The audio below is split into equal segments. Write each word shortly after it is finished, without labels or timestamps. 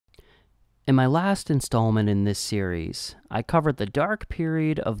In my last installment in this series, I covered the dark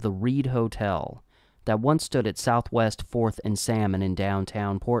period of the Reed Hotel that once stood at Southwest 4th and Salmon in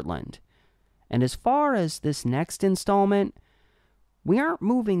downtown Portland. And as far as this next installment, we aren't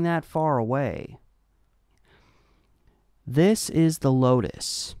moving that far away. This is the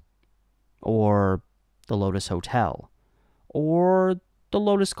Lotus, or the Lotus Hotel, or the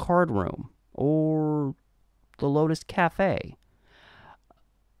Lotus Cardroom, or the Lotus Cafe.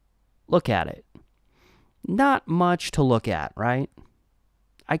 Look at it. Not much to look at, right?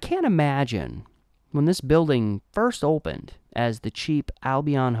 I can't imagine when this building first opened as the cheap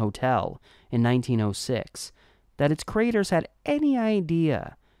Albion Hotel in 1906 that its creators had any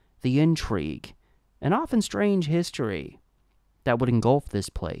idea the intrigue and often strange history that would engulf this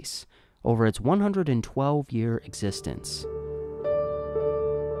place over its 112-year existence.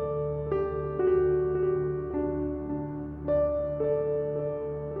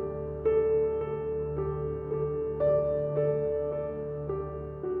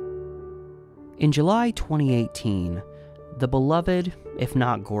 In July 2018, the beloved, if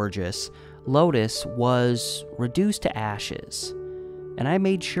not gorgeous, Lotus was reduced to ashes, and I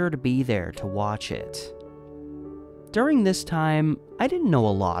made sure to be there to watch it. During this time, I didn't know a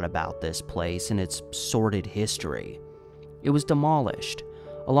lot about this place and its sordid history. It was demolished,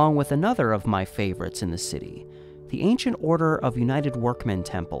 along with another of my favorites in the city, the Ancient Order of United Workmen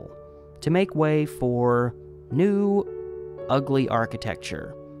Temple, to make way for new, ugly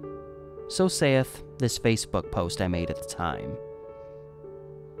architecture. So saith this Facebook post I made at the time.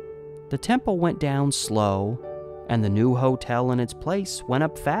 The temple went down slow, and the new hotel in its place went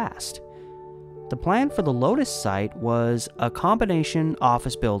up fast. The plan for the Lotus site was a combination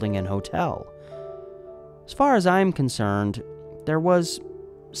office building and hotel. As far as I'm concerned, there was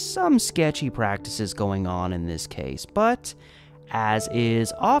some sketchy practices going on in this case, but as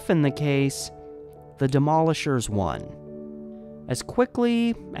is often the case, the demolishers won. As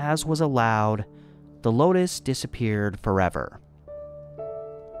quickly as was allowed, the Lotus disappeared forever.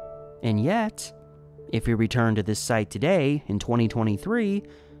 And yet, if you return to this site today, in 2023,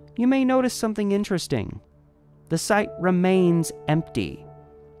 you may notice something interesting. The site remains empty.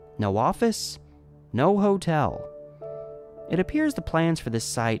 No office, no hotel. It appears the plans for this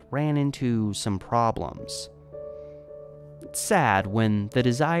site ran into some problems. It's sad when the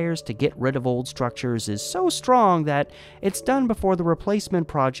desires to get rid of old structures is so strong that it's done before the replacement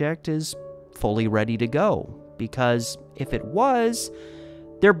project is fully ready to go. Because if it was,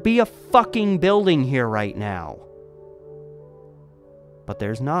 there'd be a fucking building here right now. But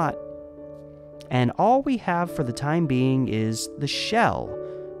there's not. And all we have for the time being is the shell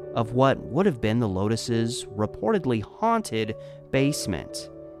of what would have been the Lotus's reportedly haunted basement,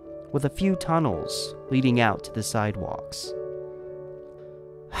 with a few tunnels leading out to the sidewalks.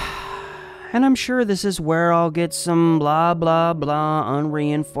 And I'm sure this is where I'll get some blah blah blah,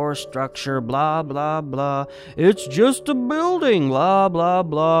 unreinforced structure, blah blah blah, it's just a building, blah blah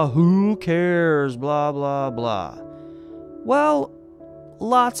blah, who cares, blah blah blah. Well,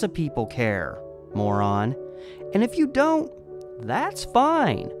 lots of people care, moron. And if you don't, that's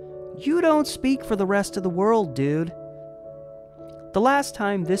fine. You don't speak for the rest of the world, dude. The last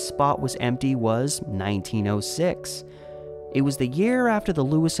time this spot was empty was 1906. It was the year after the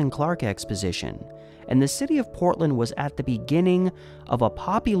Lewis and Clark Exposition, and the city of Portland was at the beginning of a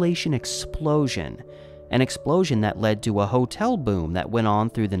population explosion, an explosion that led to a hotel boom that went on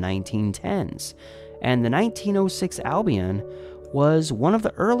through the 1910s, and the 1906 Albion was one of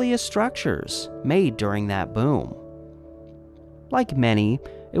the earliest structures made during that boom. Like many,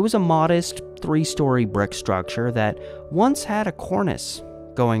 it was a modest 3-story brick structure that once had a cornice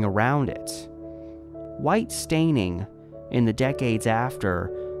going around it. White staining in the decades after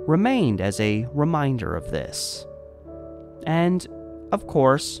remained as a reminder of this. And, of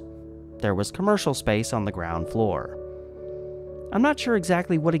course, there was commercial space on the ground floor. I'm not sure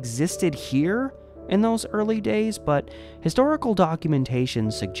exactly what existed here in those early days, but historical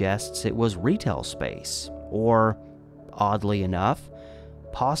documentation suggests it was retail space, or, oddly enough,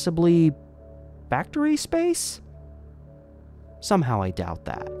 possibly factory space? Somehow I doubt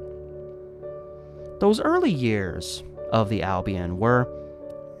that. Those early years of the Albion were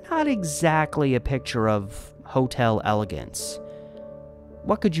not exactly a picture of hotel elegance.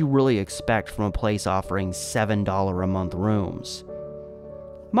 What could you really expect from a place offering $7 a month rooms?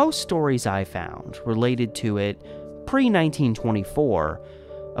 Most stories I found related to it pre-1924,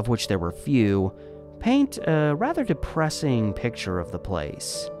 of which there were few, paint a rather depressing picture of the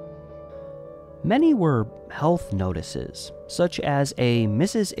place. Many were health notices, such as a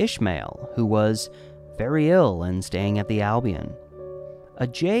Mrs. Ishmael who was very ill and staying at the Albion. a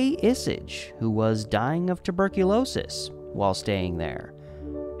J. Isage, who was dying of tuberculosis while staying there,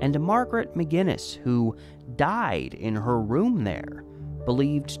 and a Margaret McGinnis, who died in her room there,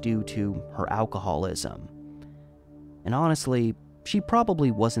 believed due to her alcoholism. And honestly, she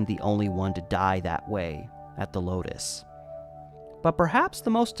probably wasn't the only one to die that way at the Lotus. But perhaps the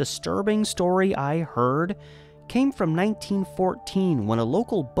most disturbing story I heard came from 1914 when a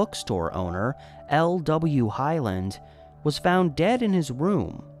local bookstore owner, L.W. Highland, was found dead in his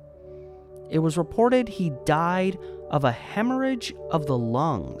room. It was reported he died of a hemorrhage of the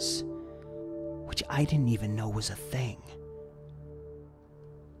lungs, which I didn't even know was a thing.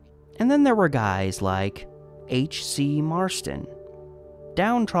 And then there were guys like H.C. Marston,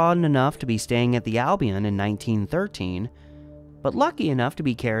 downtrodden enough to be staying at the Albion in 1913, but lucky enough to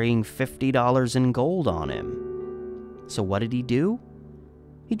be carrying $50 in gold on him. So what did he do?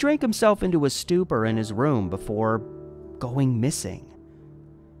 He drank himself into a stupor in his room before going missing.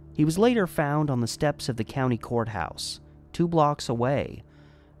 He was later found on the steps of the county courthouse, 2 blocks away,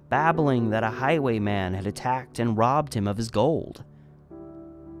 babbling that a highwayman had attacked and robbed him of his gold.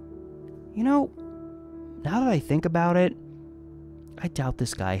 You know, now that I think about it, I doubt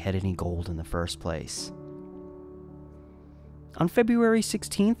this guy had any gold in the first place. On February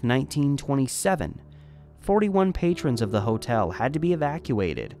 16, 1927, 41 patrons of the hotel had to be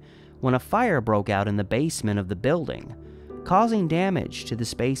evacuated when a fire broke out in the basement of the building, causing damage to the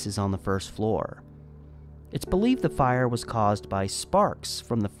spaces on the first floor. It's believed the fire was caused by sparks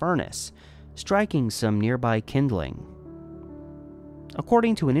from the furnace striking some nearby kindling.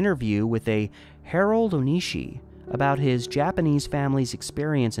 According to an interview with a Harold Onishi about his Japanese family's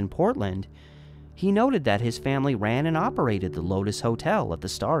experience in Portland, he noted that his family ran and operated the Lotus Hotel at the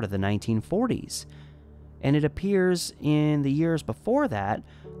start of the 1940s, and it appears in the years before that,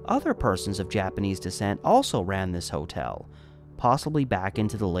 other persons of Japanese descent also ran this hotel, possibly back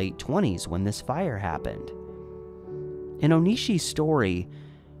into the late 20s when this fire happened. In Onishi's story,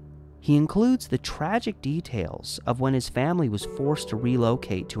 he includes the tragic details of when his family was forced to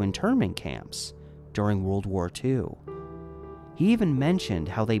relocate to internment camps during World War II. He even mentioned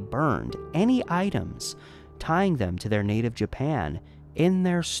how they burned any items tying them to their native Japan in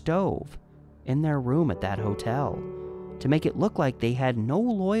their stove in their room at that hotel to make it look like they had no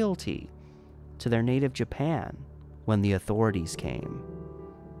loyalty to their native Japan when the authorities came.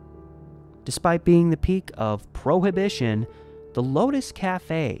 Despite being the peak of prohibition, the Lotus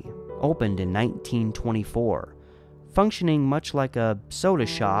Cafe opened in 1924, functioning much like a soda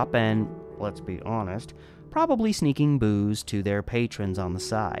shop and, let's be honest, probably sneaking booze to their patrons on the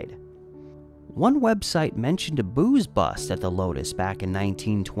side. One website mentioned a booze bust at the Lotus back in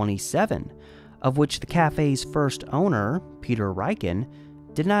 1927, of which the cafe's first owner, Peter Riken,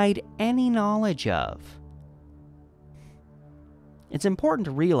 denied any knowledge of. It's important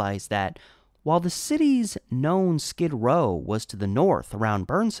to realize that while the city's known Skid Row was to the north around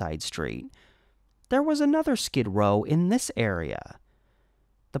Burnside Street, there was another Skid Row in this area.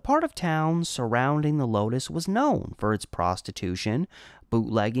 The part of town surrounding the Lotus was known for its prostitution,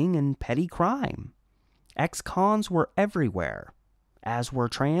 bootlegging, and petty crime. Ex-cons were everywhere, as were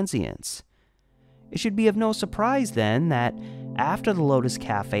transients. It should be of no surprise, then, that after the Lotus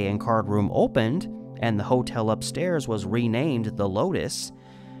Cafe and Cardroom opened, and the hotel upstairs was renamed the Lotus,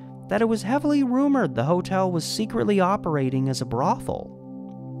 that it was heavily rumored the hotel was secretly operating as a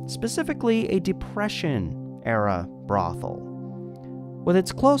brothel, specifically a Depression-era brothel. With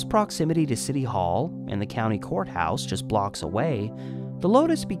its close proximity to City Hall and the county courthouse just blocks away, the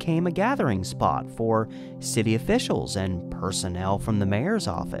Lotus became a gathering spot for city officials and personnel from the mayor's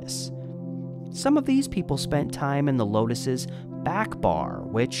office. Some of these people spent time in the Lotus's back bar,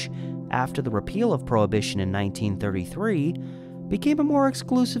 which, after the repeal of Prohibition in 1933, became a more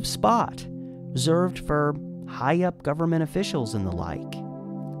exclusive spot, reserved for high-up government officials and the like.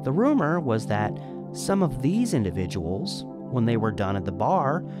 The rumor was that some of these individuals, when they were done at the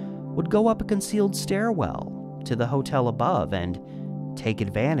bar, would go up a concealed stairwell to the hotel above and take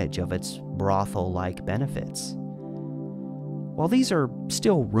advantage of its brothel-like benefits. While these are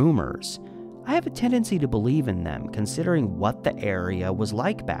still rumors, I have a tendency to believe in them considering what the area was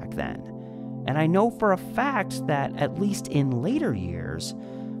like back then, and I know for a fact that, at least in later years,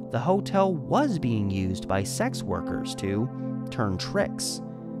 the hotel was being used by sex workers to turn tricks.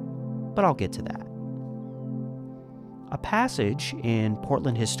 But I'll get to that. A passage in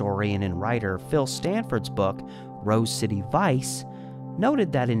Portland historian and writer Phil Stanford's book, Rose City Vice,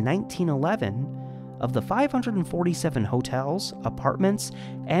 noted that in 1911, of the 547 hotels, apartments,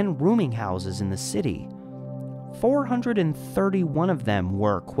 and rooming houses in the city, 431 of them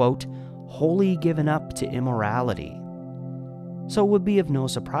were, quote, wholly given up to immorality. So it would be of no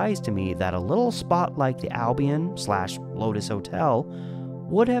surprise to me that a little spot like the Albion/Lotus Hotel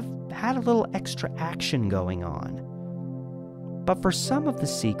would have had a little extra action going on. But for some of the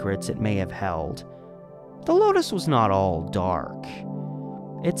secrets it may have held, the Lotus was not all dark.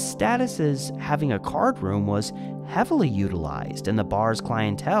 Its status as having a card room was heavily utilized, and the bar's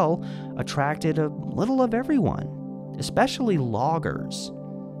clientele attracted a little of everyone, especially loggers.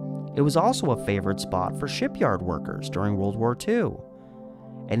 It was also a favorite spot for shipyard workers during World War II,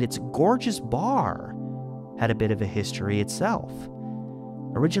 and its gorgeous bar had a bit of a history itself.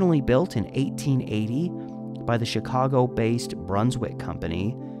 Originally built in 1880 by the Chicago-based Brunswick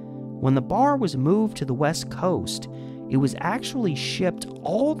Company, when the bar was moved to the West Coast, it was actually shipped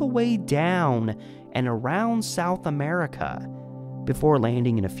all the way down and around South America before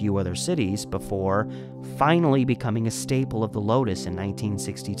landing in a few other cities before finally becoming a staple of the Lotus in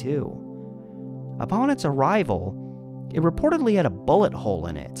 1962. Upon its arrival, it reportedly had a bullet hole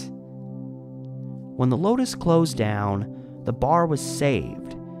in it. When the Lotus closed down, the bar was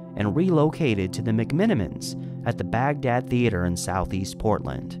saved and relocated to the McMinimans at the Baghdad Theater in southeast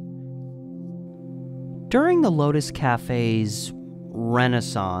Portland. During the Lotus Cafe's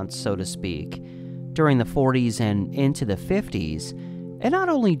renaissance, so to speak, during the 40s and into the 50s, it not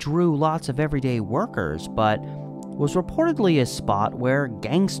only drew lots of everyday workers, but was reportedly a spot where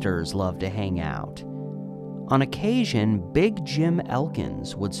gangsters loved to hang out. On occasion, Big Jim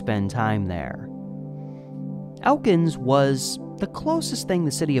Elkins would spend time there. Elkins was the closest thing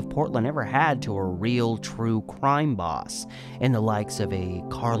the city of Portland ever had to a real, true crime boss, in the likes of a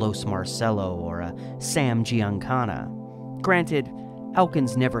Carlos Marcello or a Sam Giancana. Granted,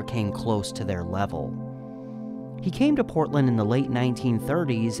 Elkins never came close to their level. He came to Portland in the late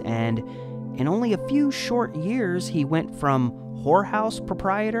 1930s, and in only a few short years, he went from whorehouse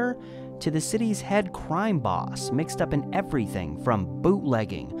proprietor to the city's head crime boss, mixed up in everything from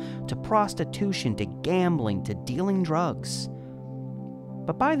bootlegging to prostitution to gambling to dealing drugs.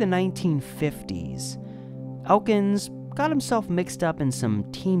 But by the 1950s, Elkins got himself mixed up in some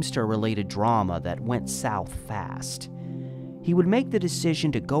Teamster-related drama that went south fast. He would make the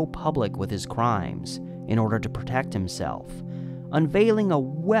decision to go public with his crimes in order to protect himself, unveiling a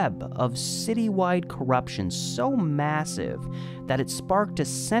web of citywide corruption so massive that it sparked a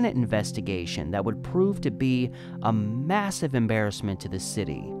Senate investigation that would prove to be a massive embarrassment to the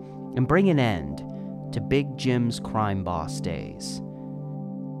city and bring an end to Big Jim's crime boss days.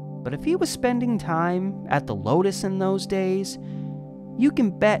 But if he was spending time at the Lotus in those days, you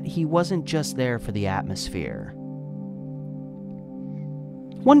can bet he wasn't just there for the atmosphere.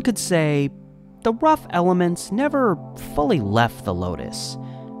 One could say the rough elements never fully left the Lotus,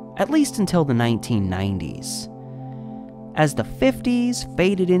 at least until the 1990s. As the 50s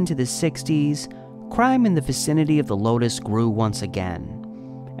faded into the 60s, crime in the vicinity of the Lotus grew once again,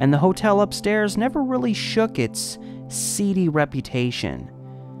 and the hotel upstairs never really shook its seedy reputation.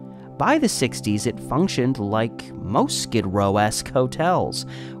 By the 60s, it functioned like most Skid Row-esque hotels,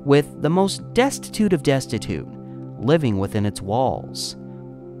 with the most destitute of destitute living within its walls.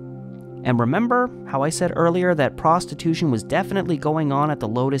 And remember how I said earlier that prostitution was definitely going on at the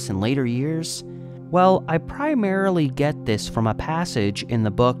Lotus in later years? Well, I primarily get this from a passage in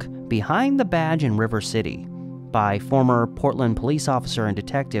the book Behind the Badge in River City by former Portland police officer and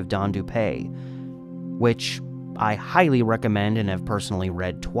detective Don Dupay, which I highly recommend and have personally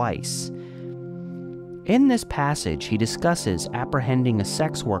read twice. In this passage, he discusses apprehending a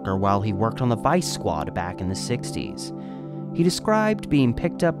sex worker while he worked on the Vice Squad back in the 60s. He described being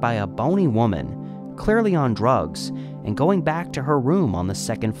picked up by a bony woman, clearly on drugs, and going back to her room on the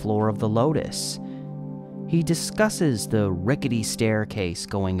second floor of the Lotus. He discusses the rickety staircase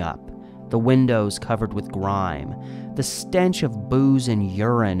going up, the windows covered with grime, the stench of booze and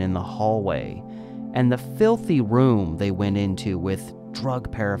urine in the hallway, and the filthy room they went into with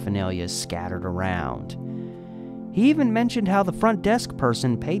drug paraphernalia scattered around. He even mentioned how the front desk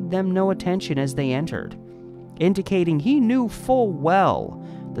person paid them no attention as they entered, indicating he knew full well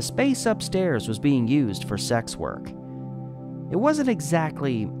the space upstairs was being used for sex work. It wasn't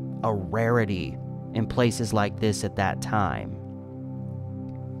exactly a rarity in places like this at that time.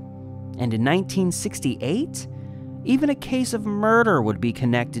 And in 1968, even a case of murder would be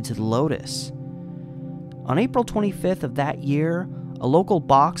connected to the Lotus. On April 25th of that year, a local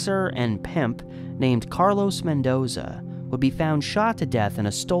boxer and pimp named Carlos Mendoza would be found shot to death in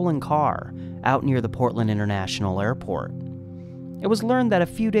a stolen car out near the Portland International Airport. It was learned that a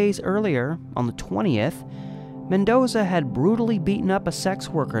few days earlier, on the 20th, Mendoza had brutally beaten up a sex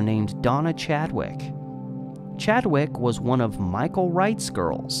worker named Donna Chadwick. Chadwick was one of Michael Wright's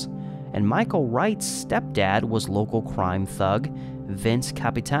girls, and Michael Wright's stepdad was local crime thug Vince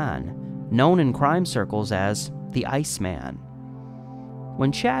Capitan, known in crime circles as the Iceman.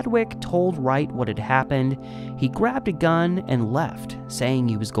 When Chadwick told Wright what had happened, he grabbed a gun and left, saying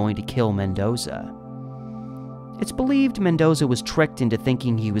he was going to kill Mendoza. It's believed Mendoza was tricked into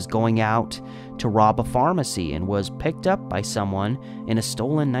thinking he was going out to rob a pharmacy and was picked up by someone in a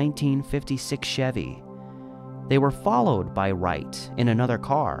stolen 1956 Chevy. They were followed by Wright in another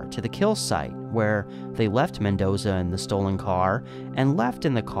car to the kill site, where they left Mendoza in the stolen car and left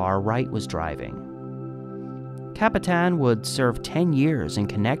in the car Wright was driving. Capitan would serve 10 years in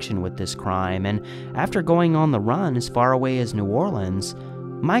connection with this crime, and after going on the run as far away as New Orleans,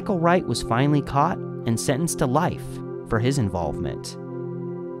 Michael Wright was finally caught and sentenced to life for his involvement.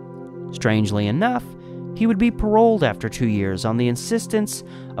 Strangely enough, he would be paroled after 2 years on the insistence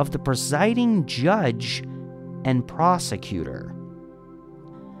of the presiding judge and prosecutor.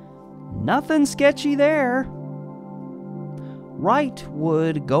 Nothing sketchy there. Wright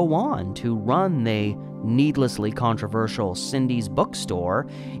would go on to run the needlessly controversial Cindy's bookstore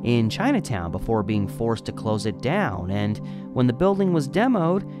in Chinatown before being forced to close it down, and when the building was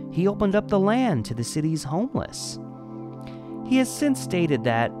demoed, he opened up the land to the city's homeless. He has since stated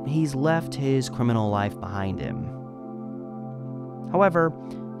that he's left his criminal life behind him. However,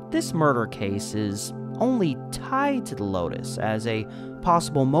 this murder case is only tied to the Lotus as a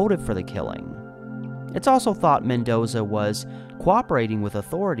possible motive for the killing. It's also thought Mendoza was cooperating with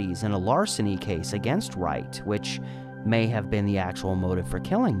authorities in a larceny case against Wright, which may have been the actual motive for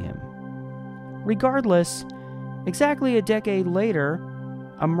killing him. Regardless, exactly a decade later,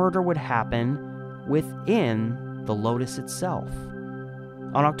 a murder would happen within the Lotus itself.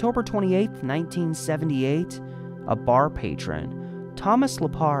 On October 28, 1978, a bar patron, Thomas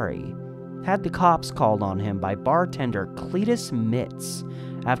Lipari, had the cops called on him by bartender Cletus Mitz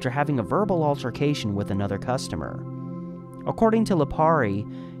after having a verbal altercation with another customer. According to Lipari,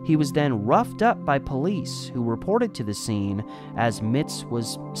 he was then roughed up by police who reported to the scene as Mitz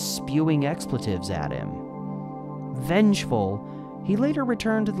was spewing expletives at him. Vengeful, he later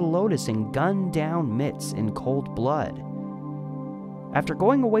returned to the Lotus and gunned down Mitz in cold blood. After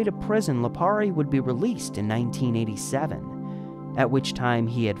going away to prison, Lipari would be released in 1987, at which time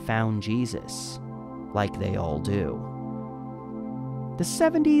he had found Jesus, like they all do. The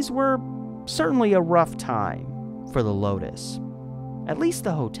 70s were certainly a rough time for the Lotus, at least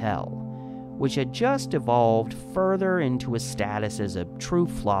the hotel, which had just evolved further into a status as a true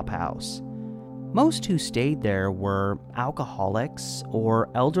flophouse. Most who stayed there were alcoholics or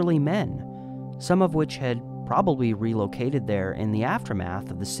elderly men, some of which had probably relocated there in the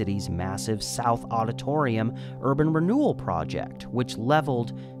aftermath of the city's massive South Auditorium urban renewal project, which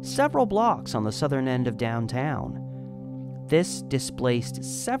leveled several blocks on the southern end of downtown. This displaced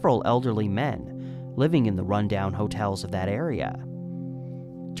several elderly men living in the rundown hotels of that area.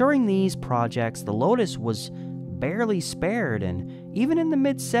 During these projects, the Lotus was barely spared, and even in the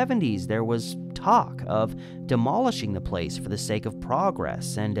mid-70s there was talk of demolishing the place for the sake of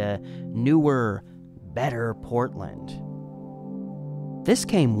progress and a newer, better Portland. This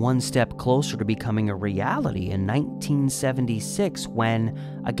came one step closer to becoming a reality in 1976 when,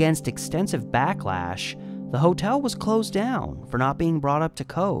 against extensive backlash, the hotel was closed down for not being brought up to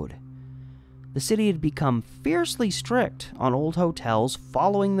code. The city had become fiercely strict on old hotels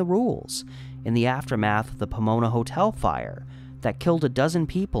following the rules in the aftermath of the Pomona Hotel fire that killed a dozen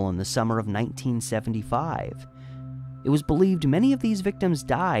people in the summer of 1975. It was believed many of these victims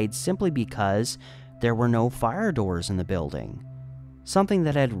died simply because there were no fire doors in the building, something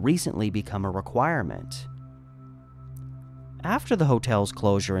that had recently become a requirement. After the hotel's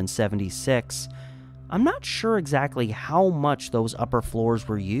closure in '76, I'm not sure exactly how much those upper floors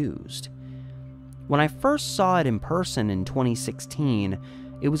were used. When I first saw it in person in 2016,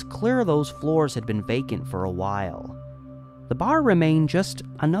 it was clear those floors had been vacant for a while. The bar remained just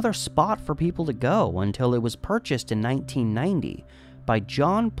another spot for people to go until it was purchased in 1990 by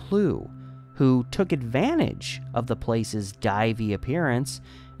John Plew, who took advantage of the place's divey appearance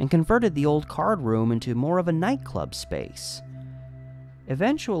and converted the old Cardroom into more of a nightclub space.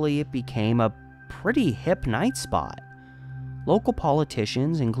 Eventually, it became a pretty hip night spot. Local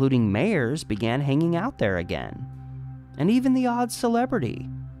politicians, including mayors, began hanging out there again, and even the odd celebrity.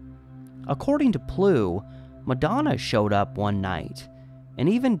 According to Plew, Madonna showed up one night, and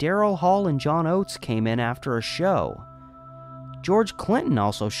even Daryl Hall and John Oates came in after a show. George Clinton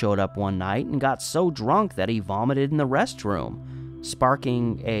also showed up one night and got so drunk that he vomited in the restroom,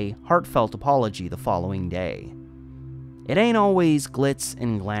 sparking a heartfelt apology the following day. It ain't always glitz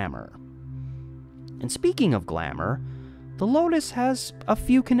and glamour. And speaking of glamour, the Lotus has a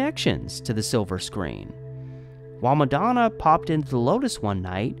few connections to the silver screen. While Madonna popped into the Lotus one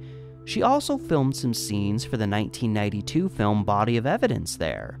night, she also filmed some scenes for the 1992 film Body of Evidence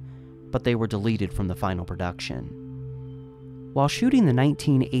there, but they were deleted from the final production. While shooting the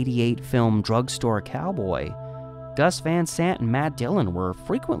 1988 film Drugstore Cowboy, Gus Van Sant and Matt Dillon were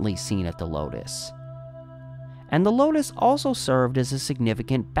frequently seen at the Lotus. And the Lotus also served as a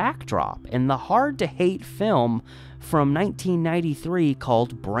significant backdrop in the hard-to-hate film from 1993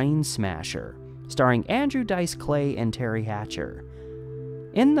 called Brain Smasher, starring Andrew Dice Clay and Terry Hatcher.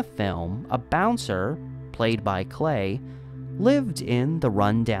 In the film, a bouncer, played by Clay, lived in the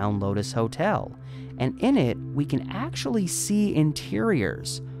run-down Lotus Hotel, and in it we can actually see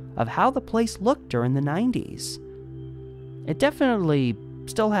interiors of how the place looked during the 90s. It definitely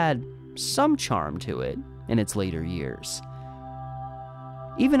still had some charm to it in its later years.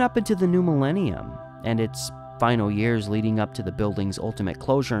 Even up into the new millennium and its final years leading up to the building's ultimate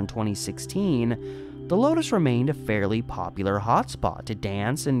closure in 2016, the Lotus remained a fairly popular hotspot to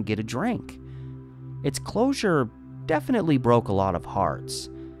dance and get a drink. Its closure definitely broke a lot of hearts,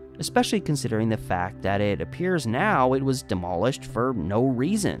 especially considering the fact that it appears now it was demolished for no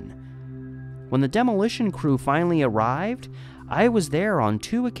reason. When the demolition crew finally arrived, I was there on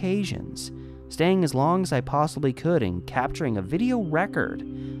 2 occasions, staying as long as I possibly could and capturing a video record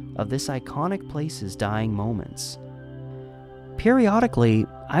of this iconic place's dying moments. Periodically,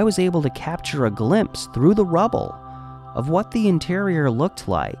 I was able to capture a glimpse through the rubble of what the interior looked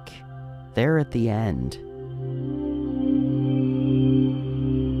like there at the end.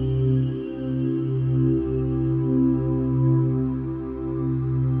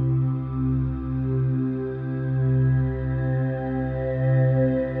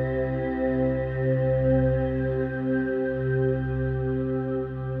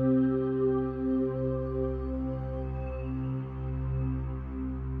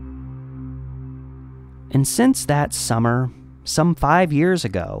 And since that summer, some 5 years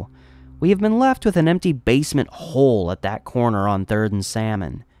ago, we have been left with an empty basement hole at that corner on 3rd and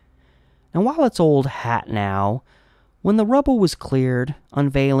Salmon. And while it's old hat now, when the rubble was cleared,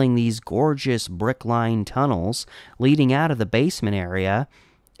 unveiling these gorgeous brick-lined tunnels leading out of the basement area,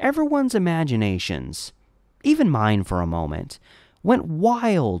 everyone's imaginations, even mine for a moment, went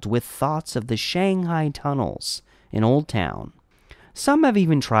wild with thoughts of the Shanghai tunnels in Old Town. Some have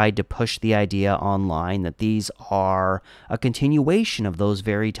even tried to push the idea online that these are a continuation of those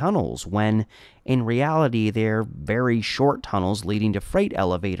very tunnels, when in reality they're very short tunnels leading to freight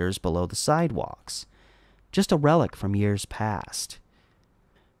elevators below the sidewalks. Just a relic from years past.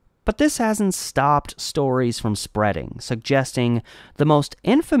 But this hasn't stopped stories from spreading, suggesting the most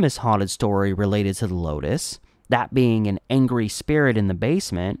infamous haunted story related to the Lotus, that being an angry spirit in the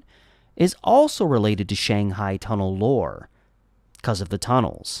basement, is also related to Shanghai tunnel lore, because of the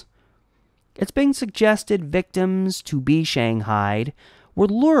tunnels. It's being suggested victims to be shanghaied were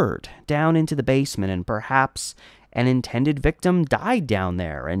lured down into the basement, and perhaps an intended victim died down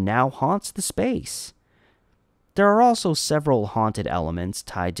there and now haunts the space. There are also several haunted elements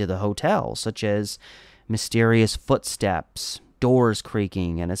tied to the hotel, such as mysterious footsteps, doors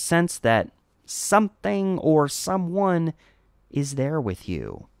creaking, and a sense that something or someone is there with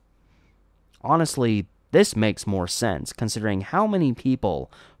you. Honestly, this makes more sense, considering how many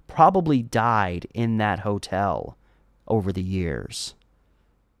people probably died in that hotel over the years.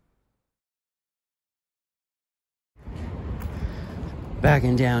 Back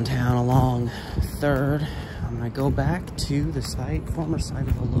in downtown along 3rd, I'm going to go back to the former site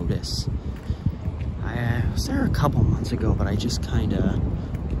of the Lotus. I was there a couple months ago, but I just kind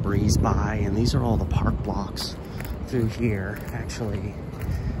of breezed by, and these are all the park blocks through here, actually.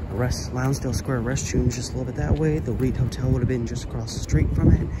 Lonsdale Square restroom just a little bit that way. The Reed Hotel would have been just across the street from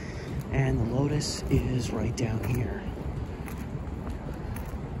it. And the Lotus is right down here.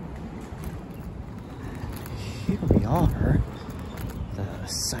 Here we are, the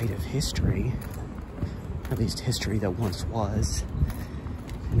site of history. At least history that once was.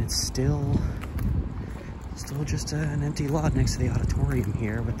 And it's still just an empty lot next to the auditorium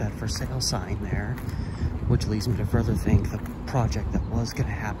here with that for sale sign there. Which leads me to further think the project that was going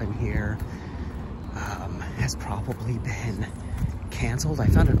to happen here has probably been canceled. I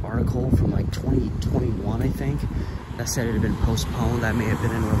found an article from like 2021, I think, that said it had been postponed. That may have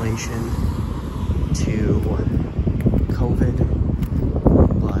been in relation to COVID.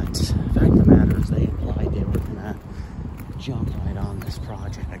 But the fact of the matter is they implied they were going to jump right on this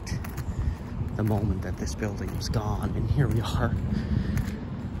project the moment that this building was gone. And here we are,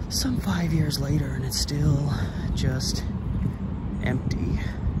 some 5 years later, and it's still just empty.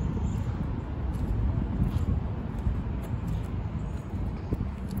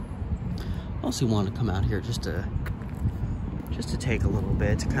 mostly wanted to come out here just to take a little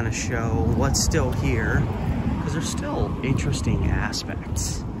bit to kind of show what's still here, because there's still interesting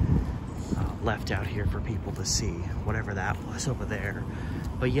aspects left out here for people to see, whatever that was over there.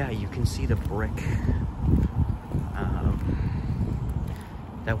 But yeah, you can see the brick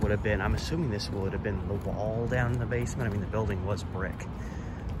that would have been, I'm assuming this would have been the wall down in the basement. I mean, the building was brick.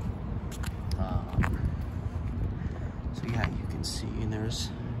 So yeah, you can see, and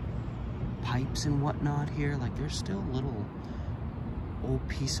there's pipes and whatnot here. Like, there's still a little old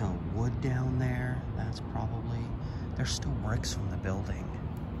piece of wood down there. That's probably, there's still bricks from the building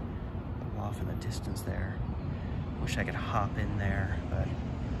off in the distance there. Wish I could hop in there, but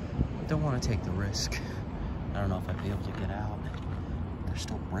I don't want to take the risk. I don't know if I'd be able to get out. There's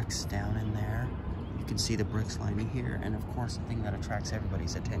still bricks down in there. You can see the bricks lining here, and of course the thing that attracts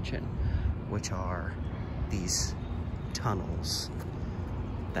everybody's attention, which are these tunnels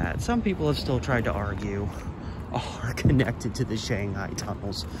that some people have still tried to argue are connected to the Shanghai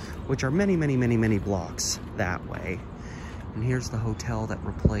tunnels, which are many, many, many, many blocks that way. And here's the hotel that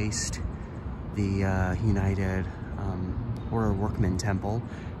replaced the United or Workman Temple.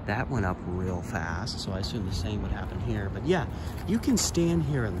 That went up real fast, so I assume the same would happen here. But yeah, you can stand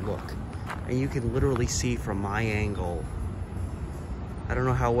here and look, and you can literally see from my angle, I don't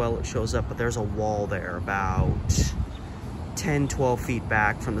know how well it shows up, but there's a wall there about 10, 12 feet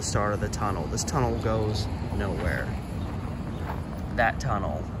back from the start of the tunnel. This tunnel goes nowhere. That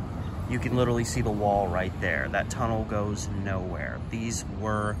tunnel, you can literally see the wall right there. That tunnel goes nowhere. These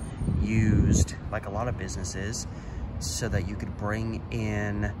were used, like a lot of businesses, so that you could bring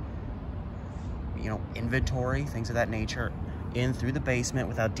in, you know, inventory, things of that nature, in through the basement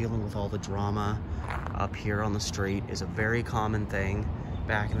without dealing with all the drama up here on the street. Is a very common thing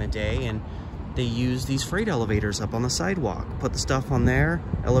back in the day. And they use these freight elevators up on the sidewalk. Put the stuff on there,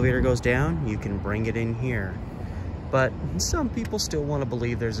 elevator goes down, you can bring it in here. But some people still want to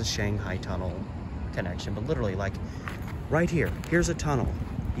believe there's a Shanghai tunnel connection. But literally, like, right here, here's a tunnel.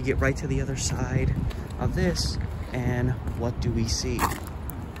 You get right to the other side of this, and what do we see?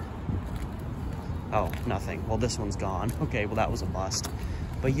 Oh, nothing. Well, this one's gone. Okay, well, that was a bust.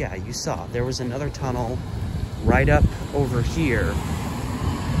 But yeah, you saw, there was another tunnel right up over here.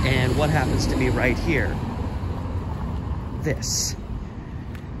 And what happens to be right here? This.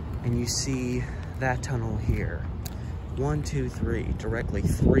 And you see that tunnel here. 1, 2, 3, directly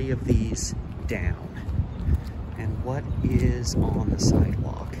 3 of these down. And what is on the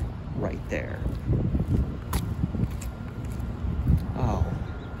sidewalk right there? Oh,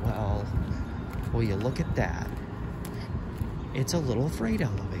 well, will you look at that? It's a little freight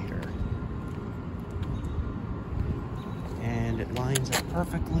elevator. And it lines up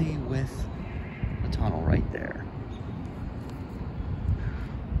perfectly with the tunnel right there.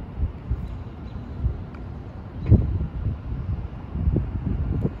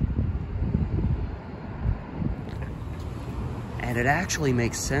 And it actually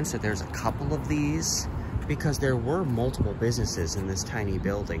makes sense that there's a couple of these, because there were multiple businesses in this tiny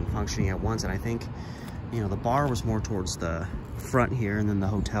building functioning at once. And I think, you know, the bar was more towards the front here, and then the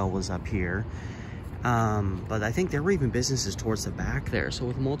hotel was up here. But I think there were even businesses towards the back there. So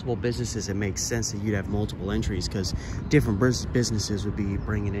with multiple businesses, it makes sense that you'd have multiple entries, because different businesses would be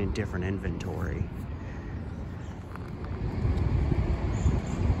bringing in different inventory.